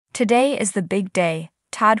Today is the big day.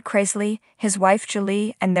 Todd Chrisley, his wife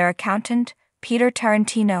Julie, and their accountant, Peter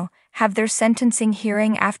Tarantino, have their sentencing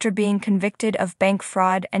hearing after being convicted of bank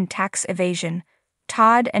fraud and tax evasion.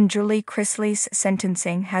 Todd and Julie Chrisley's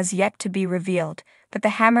sentencing has yet to be revealed, but the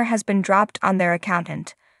hammer has been dropped on their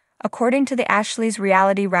accountant. According to the Ashley's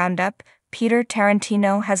Reality Roundup, Peter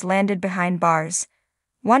Tarantino has landed behind bars.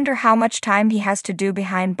 Wonder how much time he has to do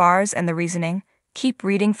behind bars and the reasoning? Keep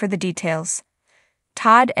reading for the details.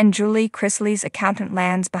 Todd and Julie Chrisley's accountant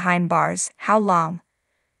lands behind bars. How long?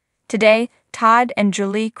 Today, Todd and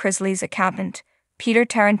Julie Chrisley's accountant, Peter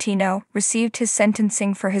Tarantino, received his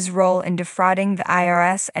sentencing for his role in defrauding the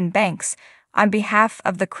IRS and banks on behalf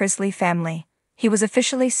of the Chrisley family. He was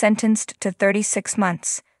officially sentenced to 36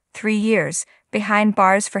 months, 3 years, behind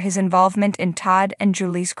bars for his involvement in Todd and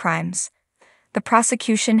Julie's crimes. The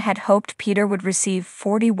prosecution had hoped Peter would receive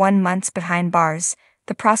 41 months behind bars.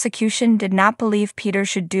 The prosecution did not believe Peter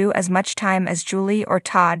should do as much time as Julie or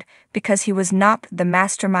Todd because he was not the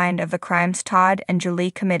mastermind of the crimes Todd and Julie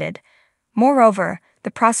committed. Moreover,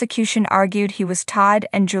 the prosecution argued he was Todd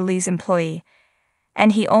and Julie's employee,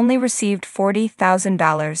 and he only received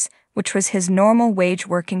 $40,000, which was his normal wage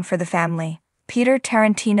working for the family. Peter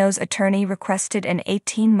Tarantino's attorney requested an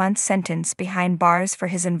 18-month sentence behind bars for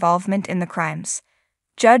his involvement in the crimes.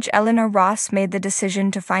 Judge Eleanor Ross made the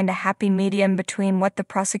decision to find a happy medium between what the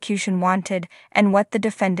prosecution wanted and what the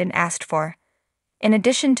defendant asked for. In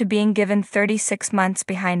addition to being given 36 months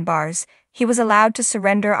behind bars, he was allowed to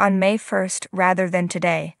surrender on May 1st rather than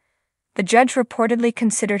today. The judge reportedly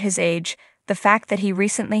considered his age, the fact that he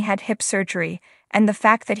recently had hip surgery, and the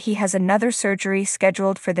fact that he has another surgery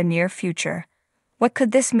scheduled for the near future. What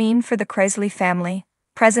could this mean for the Chrisley family?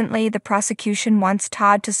 Presently, the prosecution wants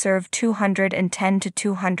Todd to serve 210 to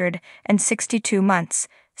 262 months,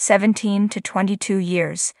 17 to 22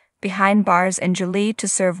 years, behind bars, and Julie to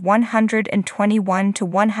serve 121 to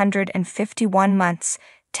 151 months,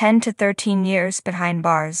 10 to 13 years behind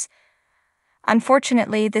bars.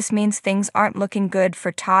 Unfortunately, this means things aren't looking good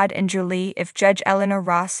for Todd and Julie if Judge Eleanor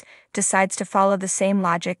Ross decides to follow the same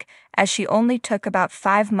logic, as she only took about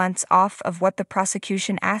 5 months off of what the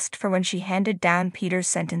prosecution asked for when she handed down Peter's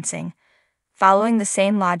sentencing. Following the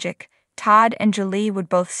same logic, Todd and Julie would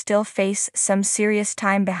both still face some serious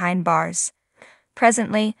time behind bars.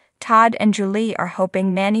 Presently, Todd and Julie are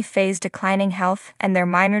hoping Nanny Faye's declining health and their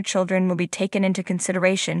minor children will be taken into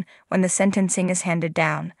consideration when the sentencing is handed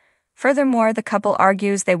down. Furthermore, the couple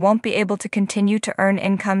argues they won't be able to continue to earn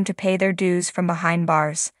income to pay their dues from behind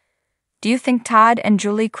bars. Do you think Todd and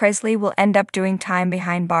Julie Chrisley will end up doing time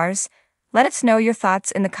behind bars? Let us know your thoughts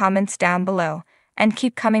in the comments down below, and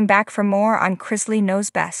keep coming back for more on Chrisley Knows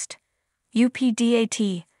Best.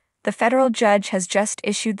 UPDAT. The federal judge has just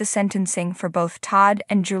issued the sentencing for both Todd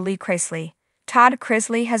and Julie Chrisley. Todd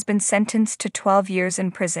Chrisley has been sentenced to 12 years in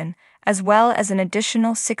prison, as well as an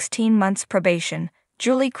additional 16 months probation.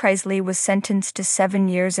 Julie Chrisley was sentenced to 7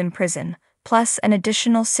 years in prison, plus an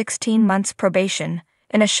additional 16 months probation.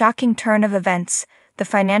 In a shocking turn of events, the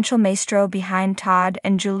financial maestro behind Todd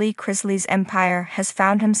and Julie Chrisley's empire has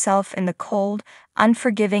found himself in the cold,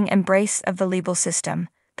 unforgiving embrace of the legal system.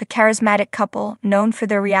 The charismatic couple, known for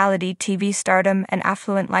their reality TV stardom and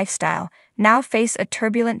affluent lifestyle, now face a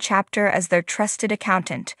turbulent chapter as their trusted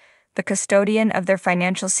accountant, the custodian of their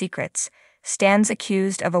financial secrets, stands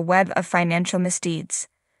accused of a web of financial misdeeds.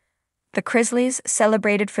 The Chrisleys,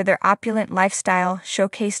 celebrated for their opulent lifestyle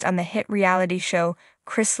showcased on the hit reality show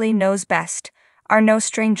Chrisley Knows Best, are no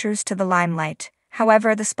strangers to the limelight.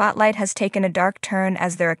 However, the spotlight has taken a dark turn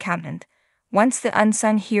as their accountant, once the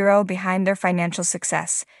unsung hero behind their financial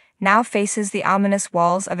success, now faces the ominous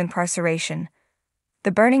walls of incarceration.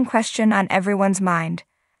 The burning question on everyone's mind: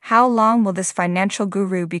 how long will this financial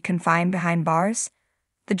guru be confined behind bars?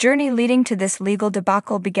 The journey leading to this legal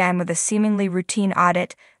debacle began with a seemingly routine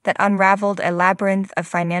audit that unraveled a labyrinth of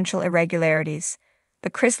financial irregularities. The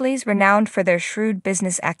Chrisleys, renowned for their shrewd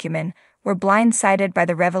business acumen, were blindsided by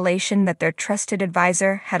the revelation that their trusted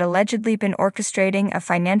advisor had allegedly been orchestrating a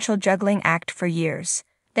financial juggling act for years.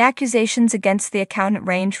 The accusations against the accountant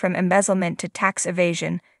range from embezzlement to tax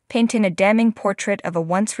evasion, painting a damning portrait of a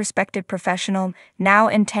once respected professional now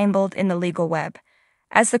entangled in the legal web.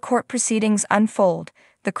 As the court proceedings unfold,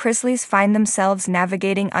 the Chrisleys find themselves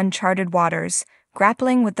navigating uncharted waters,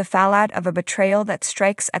 grappling with the fallout of a betrayal that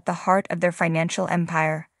strikes at the heart of their financial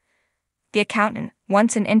empire. The accountant,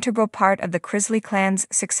 once an integral part of the Chrisley clan's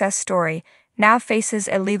success story, now faces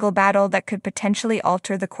a legal battle that could potentially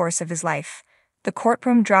alter the course of his life. The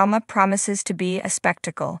courtroom drama promises to be a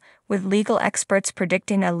spectacle, with legal experts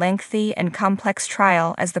predicting a lengthy and complex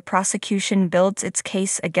trial as the prosecution builds its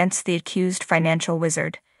case against the accused financial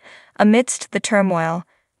wizard. Amidst the turmoil,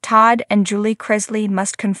 Todd and Julie Chrisley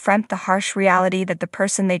must confront the harsh reality that the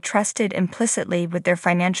person they trusted implicitly with their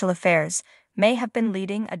financial affairs may have been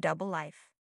leading a double life.